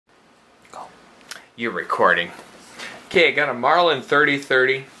You're recording. Okay, I got a Marlin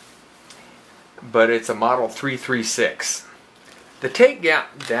 3030, but it's a model 336. The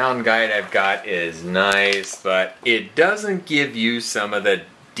takedown guide I've got is nice, but it doesn't give you some of the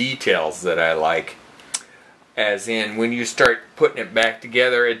details that I like. As in, when you start putting it back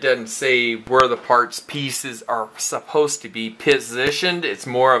together, it doesn't say where the parts pieces are supposed to be positioned. It's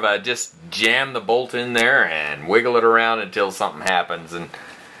more of a just jam the bolt in there and wiggle it around until something happens, and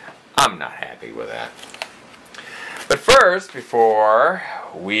I'm not happy with that. But first, before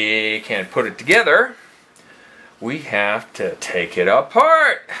we can put it together, we have to take it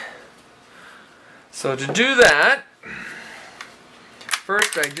apart. So to do that,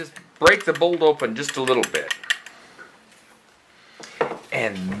 first I just break the bolt open just a little bit.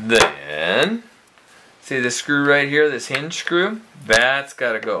 And then, see this screw right here, this hinge screw? That's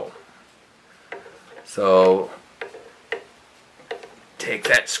got to go. So, take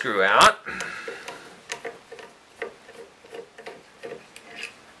that screw out.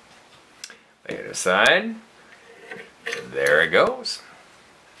 Lay it aside. There it goes.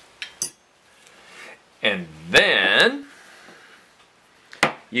 And then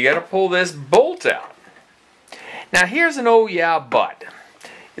you got to pull this bolt out. Now here's an oh yeah but.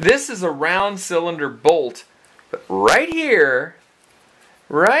 This is a round cylinder bolt, but right here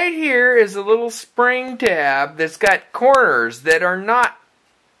is a little spring tab that's got corners that are not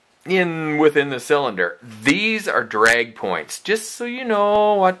within the cylinder. These are drag points, just so you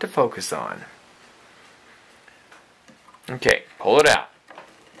know what to focus on. Okay, pull it out.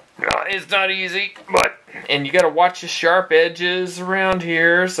 It's not easy, and you got to watch the sharp edges around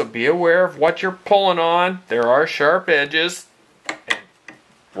here, so be aware of what you're pulling on. There are sharp edges, and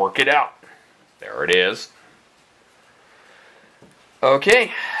work it out. There it is.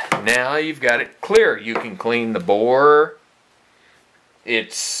 Okay, now you've got it clear. You can clean the bore.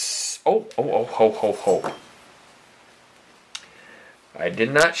 It's ho. I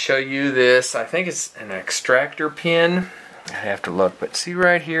did not show you this. I think it's an extractor pin. I have to look, but see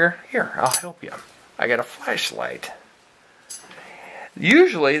right here? Here, I'll help you. I got a flashlight.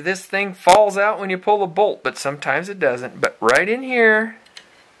 Usually this thing falls out when you pull the bolt, but sometimes it doesn't. But right in here,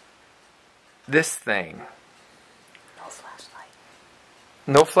 this thing. No flashlight.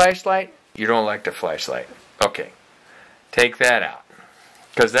 No flashlight? You don't like the flashlight. Okay. Take that out,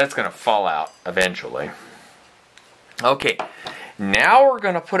 because that's going to fall out eventually. Okay. Now we're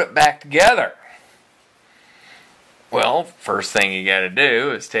going to put it back together. Well, first thing you got to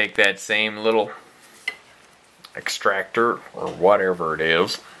do is take that same little extractor or whatever it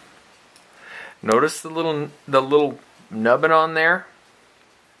is. Notice the little nubbin on there.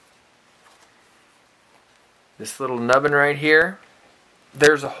 This little nubbin right here.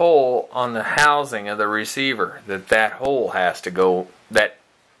 There's a hole on the housing of the receiver that hole has to go. That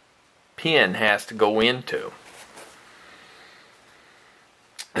pin has to go into.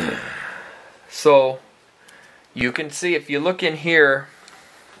 So you can see if you look in here,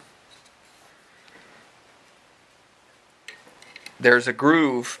 there's a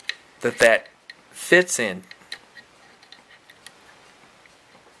groove that fits in.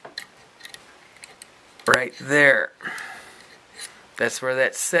 Right there. That's where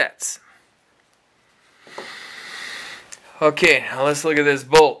that sets. Okay, now let's look at this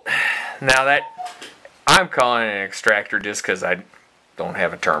bolt. Now that, I'm calling it an extractor just because I don't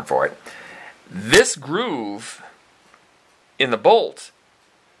have a term for it. This groove in the bolt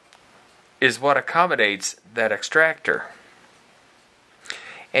is what accommodates that extractor.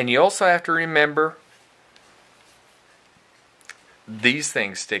 And you also have to remember these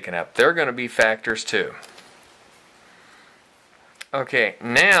things sticking up. They're going to be factors too. Okay,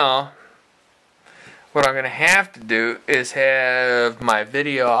 now what I'm going to have to do is have my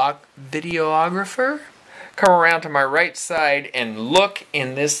videographer come around to my right side and look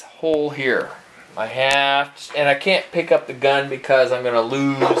in this hole here. And I can't pick up the gun because I'm going to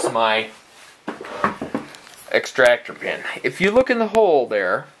lose my extractor pin. If you look in the hole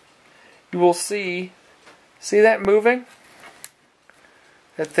there, you will see that moving?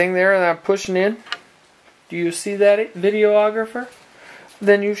 That thing there that I'm pushing in? Do you see that, videographer?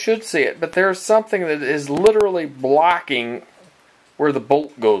 Then you should see it. But there's something that is literally blocking where the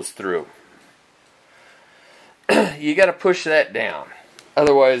bolt goes through. You got to push that down.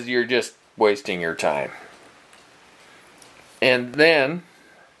 Otherwise, you're just wasting your time. And then,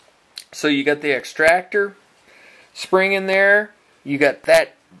 so you got the extractor spring in there. You got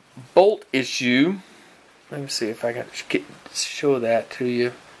that bolt issue. Let me see if I can show that to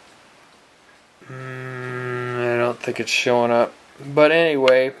you. I don't think it's showing up. But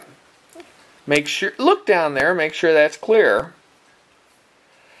anyway, make sure, look down there, make sure that's clear.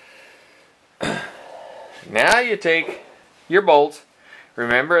 Now you take your bolt.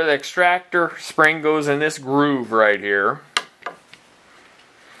 Remember, the extractor spring goes in this groove right here.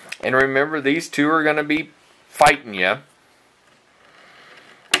 And remember, these two are going to be fighting you.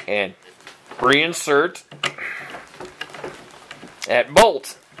 And reinsert that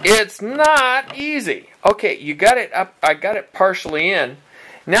bolt. It's not easy. Okay, you got it up. I got it partially in.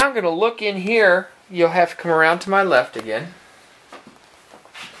 Now I'm going to look in here. You'll have to come around to my left again.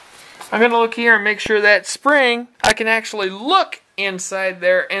 I'm going to look here and make sure that spring, I can actually look inside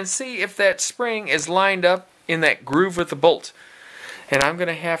there and see if that spring is lined up in that groove with the bolt. And I'm going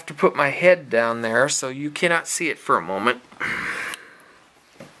to have to put my head down there so you cannot see it for a moment.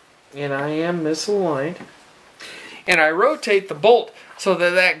 And I am misaligned. And I rotate the bolt so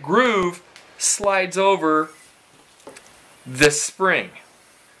that that groove slides over the spring.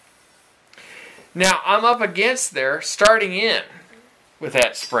 Now I'm up against there, starting in with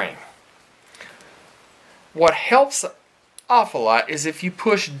that spring. What helps an awful lot is if you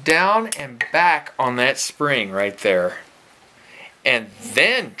push down and back on that spring right there. And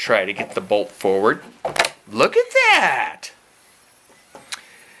then try to get the bolt forward. Look at that!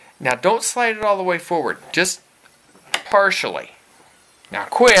 Now don't slide it all the way forward, just partially. Now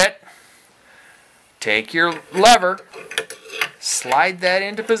quit. Take your lever, slide that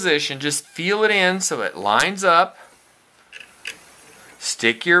into position, just feel it in so it lines up.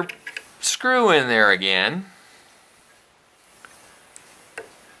 Stick your screw in there again.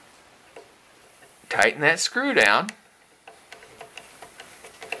 Tighten that screw down.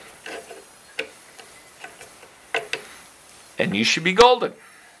 And you should be golden.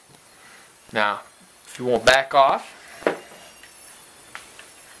 Now, if you won't back off,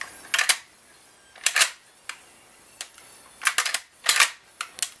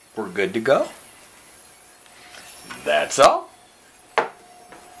 we're good to go. That's all.